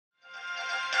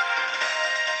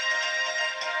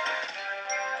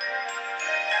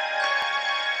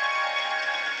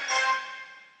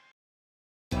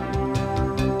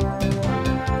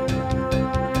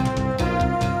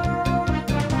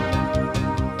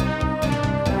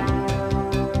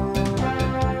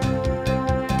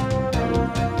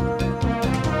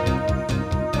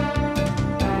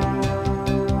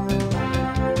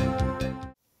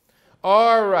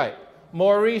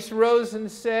Maurice Rosen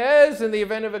says, in the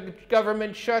event of a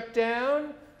government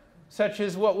shutdown, such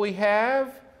as what we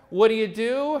have, what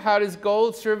do? How does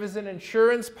gold serve as an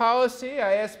insurance policy?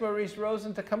 I asked Maurice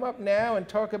Rosen to come up now and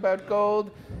talk about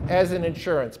gold as an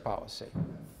insurance policy.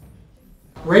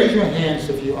 Raise your hands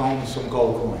if you own some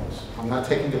gold coins. I'm not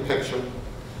taking a picture.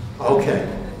 Okay.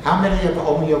 How many have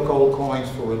owned your gold coins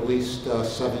for at least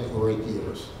 7 or 8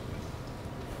 years?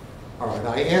 All right.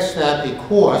 I asked that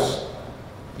because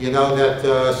you know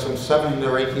that some 7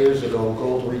 or 8 years ago,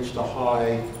 gold reached a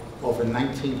high over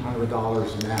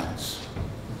 $1,900 an ounce.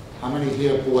 How many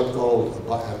here bought gold at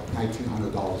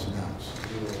 $1,900 an ounce?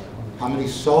 How many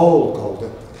sold gold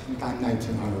at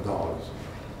 $1,900?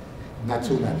 Not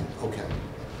too many. Okay.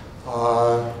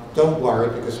 Don't worry,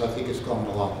 because I think it's going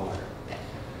a lot higher.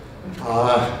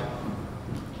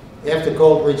 After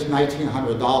gold reached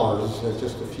 $1,900,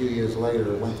 just a few years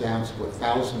later, it went down to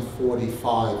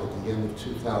 $1,045 at the end of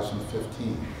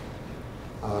 2015.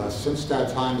 Since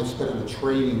that time, it's been in a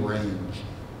trading range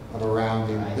of around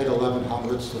the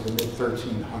mid-1100s to the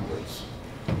mid-1300s.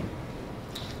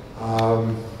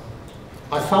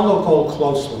 I follow gold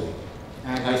closely,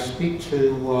 and I speak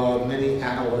to many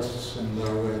analysts and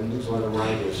newsletter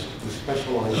writers who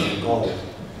specialize in gold.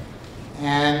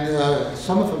 And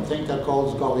some of them think that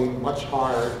gold is going much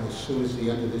higher as soon as the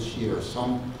end of this year.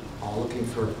 Some are looking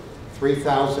for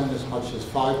 $3,000, as much as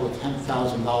 $5,000 or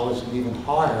 $10,000, and even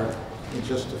higher in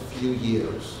just a few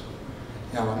years.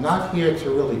 Now, I'm not here to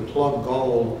really plug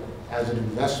gold as an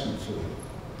investment tool.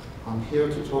 I'm here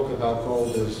to talk about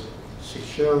gold as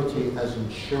security, as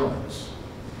insurance.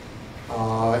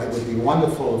 It would be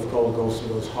wonderful if gold goes to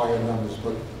those higher numbers,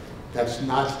 but that's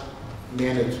not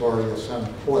mandatory or so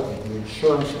important. The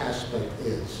insurance aspect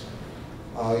is.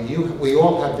 We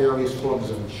all have various forms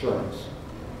of insurance.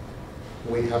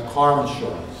 We have car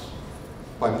insurance,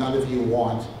 but none of you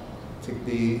want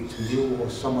you or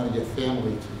someone in your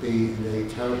family to be in a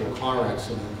terrible car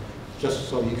accident just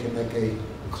so you can make a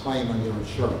claim on your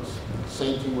insurance.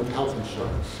 Same thing with health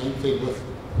insurance. Same thing with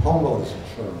homeowners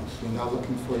insurance. You're not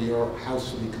looking for your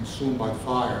house to be consumed by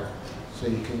fire so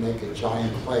you can make a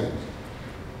giant claim.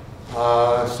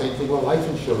 Same thing with life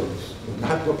insurance. You're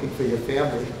not looking for your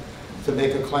family to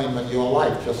make a claim on your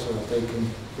life just so that they can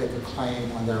make a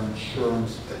claim on their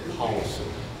insurance policy.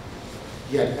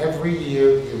 Yet every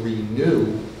year you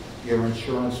renew your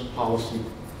insurance policies.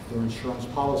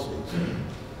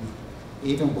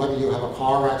 Even whether you have a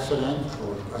car accident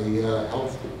or a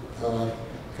health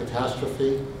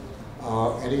catastrophe,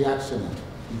 any accident,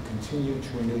 you continue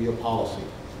to renew your policy.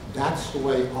 That's the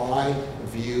way I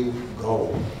view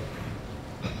gold.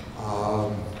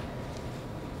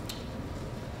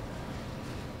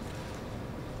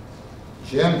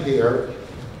 Jim here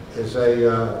is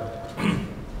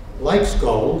likes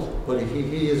gold, but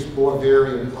he is more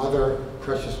varied in other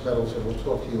precious metals that we'll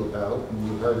talk to you about. And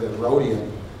you heard that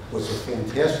rhodium was a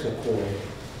fantastic call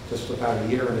just about a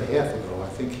year and a half ago. I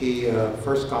think he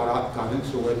first got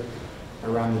into it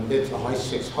around the mid to high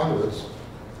 600s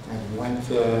and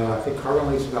went, I think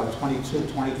currently it's about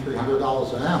 $2,200,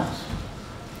 $2,300 an ounce.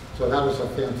 So that was a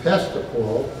fantastic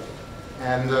call.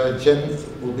 And Jim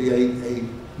will be a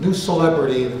new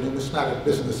celebrity in the numismatic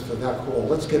business for that call.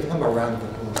 Let's give him a round of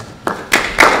applause.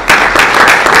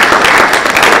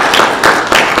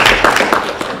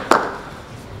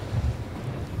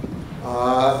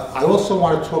 I also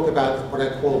want to talk about what I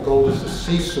call gold as a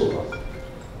seesaw.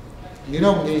 You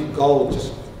don't need gold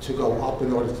just to go up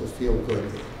in order to feel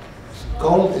good.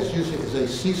 Gold is usually a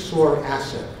seesaw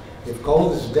asset. If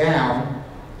gold is down,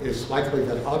 it's likely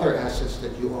that other assets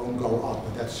that you own go up,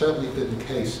 and that's certainly been the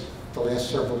case the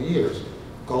last several years.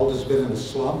 Gold has been in a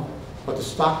slump, but the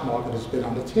stock market has been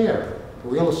on the tear.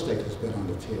 Real estate has been on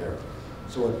the tear.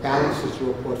 So it balances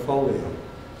your portfolio.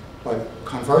 But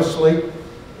conversely,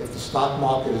 if the stock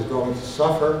market is going to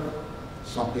suffer,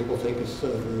 some people think the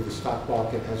stock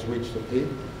market has reached a peak,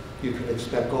 you can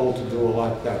expect gold to do a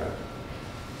lot better.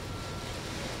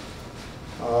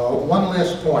 One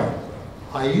last point.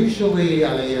 I usually,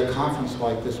 at a conference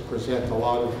like this, present a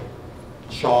lot of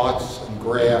charts and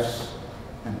graphs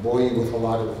and bore you with a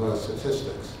lot of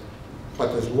statistics.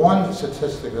 But there's one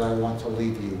statistic that I want to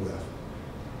leave you with.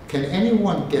 Can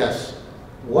anyone guess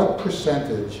what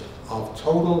percentage of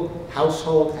total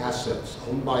household assets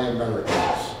owned by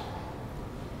Americans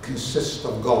consists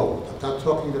of gold? I'm not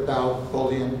talking about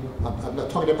bullion. I'm not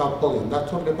talking about bullion. I'm not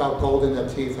talking about gold in their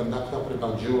teeth. I'm not talking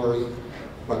about jewelry.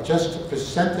 But just a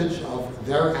percentage of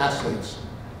their assets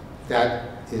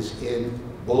that is in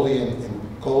bullion, in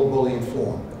gold bullion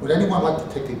form. Would anyone like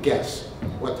to take a guess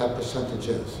what that percentage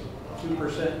is?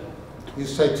 2%. You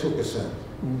say 2%.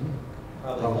 Mm-hmm.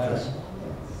 Probably Okay. less.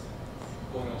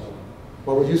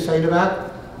 What would you say to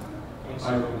that?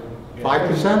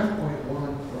 5%?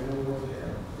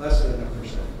 Less than a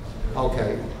percent.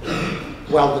 Okay.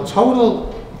 Well, the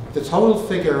total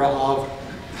figure of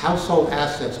household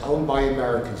assets owned by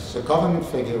Americans, it's a government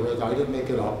figure, I didn't make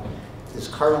it up, is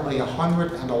currently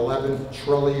 $111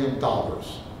 trillion.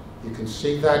 You can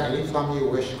see that anytime you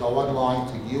wish. Go online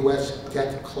to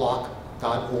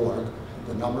usdebtclock.org.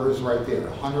 The number is right there,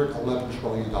 $111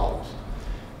 trillion.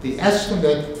 The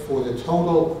estimate for the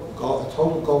total gold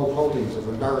holdings of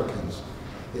Americans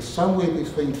is somewhere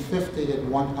between 50 and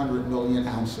 100 million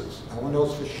ounces. No one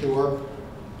knows for sure.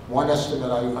 One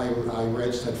estimate I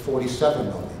read said 47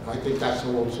 million. I think that's a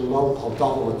little too low. I'll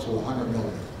double it to 100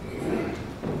 million.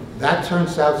 That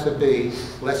turns out to be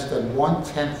less than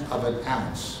 1/10 of an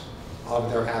ounce of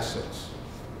their assets.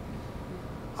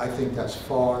 I think that's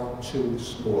far too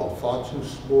small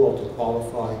to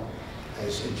qualify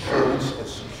as insurance,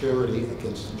 as security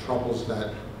against the troubles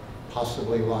that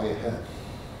possibly lie ahead.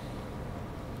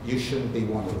 You shouldn't be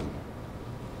one of them.